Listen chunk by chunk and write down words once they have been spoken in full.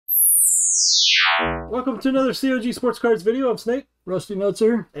Welcome to another COG Sports Cards video. I'm Snake. Rusty Nutz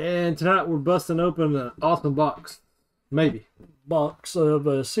here. And tonight we're busting open an awesome box. Maybe. Box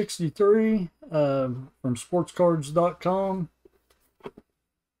of 63 from sportscards.com.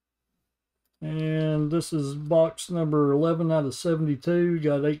 And this is box number 11 out of 72.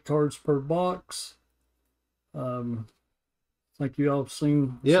 Got 8 cards per box. I think you all have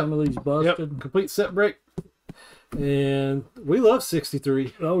seen some of these busted. Yep. Complete set break. And we love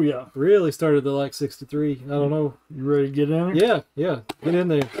 63. Oh, yeah. Really started to like 63. I don't know. You ready to get in there? Yeah. Get in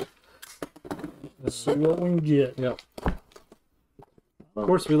there. Let's see what we can get. Yep. Of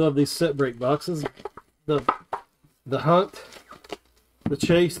course, we love these set break boxes. The hunt, the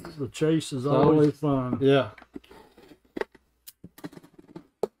chase. The chase is always fun. Yeah.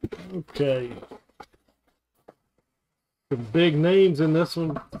 Okay. Some big names in this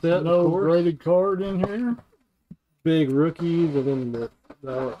one. No graded card in here. Big rookies, and then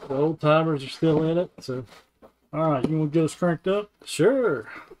the old timers are still in it. So, all right, you want to get us cranked up? Sure.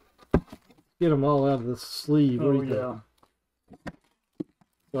 Get them all out of the sleeve. Oh yeah.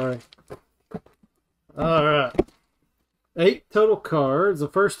 Sorry. All right. 8 total cards. The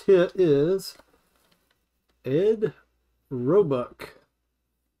first hit is Ed Roebuck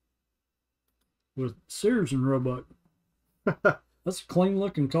with Sears and Roebuck. That's a clean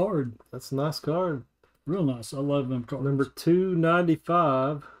looking card. That's a nice card. Real nice. I love them cards. Number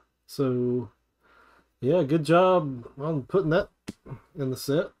 295. So, yeah, good job on putting that in the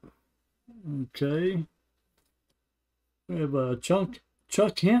set. Okay. We have Chuck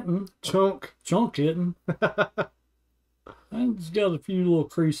Hinton. Chunk Hinton. And it's got a few little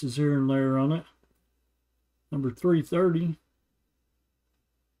creases here and there on it. Number 330.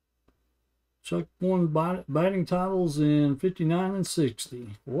 Chuck won batting titles in 59 and 60.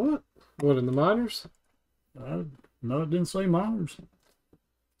 What? What, in the minors? No, it didn't say minors.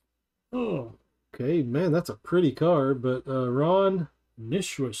 Oh. Okay, man, that's a pretty card, but Ron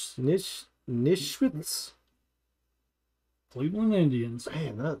Nishwitz. Nishwitz? Cleveland Indians.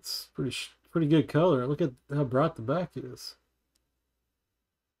 Man, that's pretty good color. Look at how bright the back is.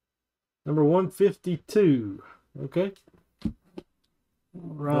 Number 152. Okay.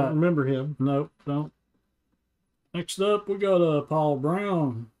 Right. Don't remember him. Nope, don't. Next up, we got Paul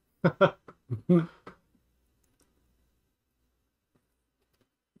Brown.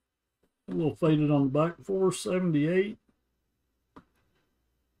 A little faded on the back. 478.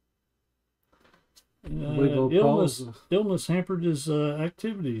 Illness hampered his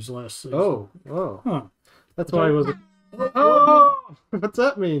activities last season. Oh. Huh. That's why he was. Oh! What's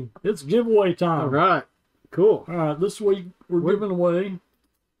that mean? It's giveaway time. All right. Cool. All right. This week we're giving away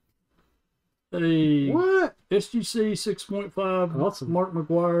a SGC 6.5 awesome Mark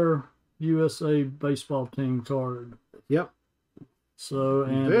McGuire USA baseball team card. Yep. So,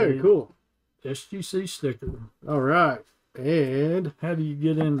 and very cool SGC sticker. All right. And how do you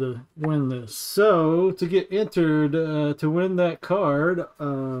get in to win this? So, to get entered to win that card,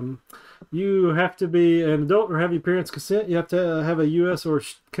 you have to be an adult or have your parents' consent. You have to have a U.S. or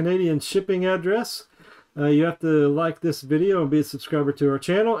Canadian shipping address. You have to like this video and be a subscriber to our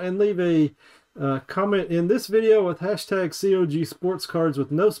channel and leave a comment in this video with hashtag COG Sports Cards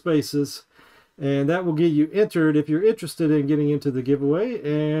with no spaces. And that will get you entered if you're interested in getting into the giveaway.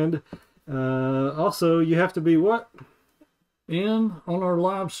 And also, you have to be what? On our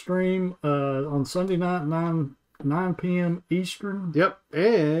live stream on Sunday night, 9 p.m. Eastern. Yep.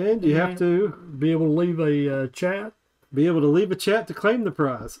 And you have to be able to leave a chat. Be able to leave a chat to claim the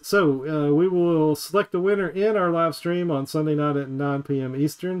prize. So we will select the winner in our live stream on Sunday night at 9 p.m.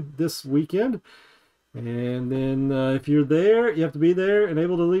 Eastern this weekend. And then if you're there, you have to be there and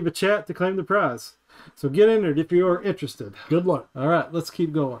able to leave a chat to claim the prize. So get entered if you are interested. Good luck. All right, let's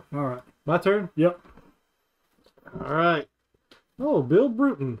keep going. All right. My turn? Yep. All right. Oh, Bill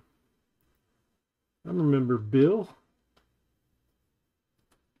Bruton. I remember Bill.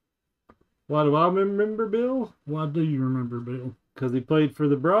 Why do I remember Bill? Why do you remember Bill? Because he played for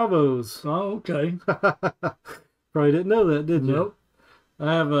the Bravos. Oh, okay. Probably didn't know that, did you? Nope.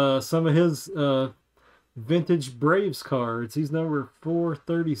 I have some of his vintage Braves cards. He's number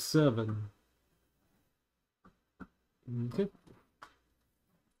 437. Okay.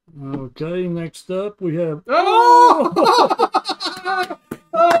 Okay, next up we have... Oh!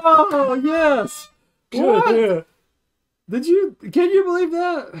 Oh, yes! Good. Can you believe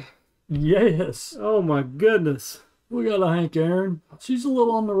that? Yes. Oh my goodness. We got a Hank Aaron. She's a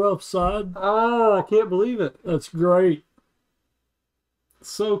little on the rough side. Ah, I can't believe it. That's great.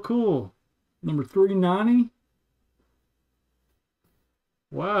 So cool. Number 390.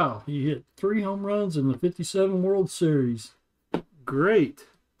 Wow. He hit 3 home runs in the 57 World Series. Great.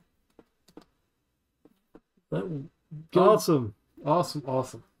 Awesome. Awesome.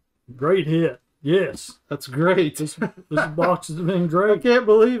 Awesome. Great hit. Yes. That's great. This box has been I great. can't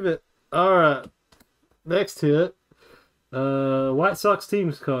believe it. All right. Next hit. White Sox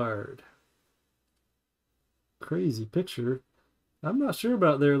teams card. Crazy picture. I'm not sure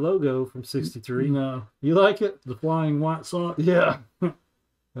about their logo from 63. No. You like it? The Flying White Sox? Yeah.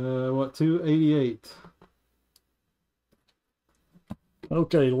 What, 288?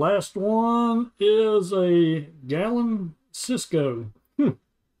 Okay, last one is a Galen Cisco.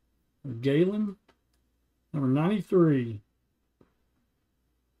 Galen, number 93.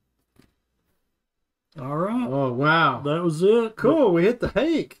 All right. Oh, wow. That was it. Cool. We hit the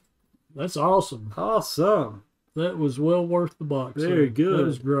Hank. That's awesome. Awesome. That was well worth the box. Very good. That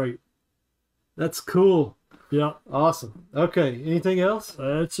was great. That's cool. Yeah. Awesome. Okay. Anything else?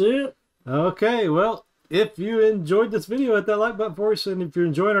 That's it. Okay. Well, if you enjoyed this video, hit that like button for us. And if you're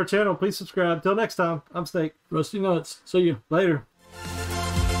enjoying our channel, please subscribe. Till next time, I'm Snake. Rusty Nutz. See you. Later.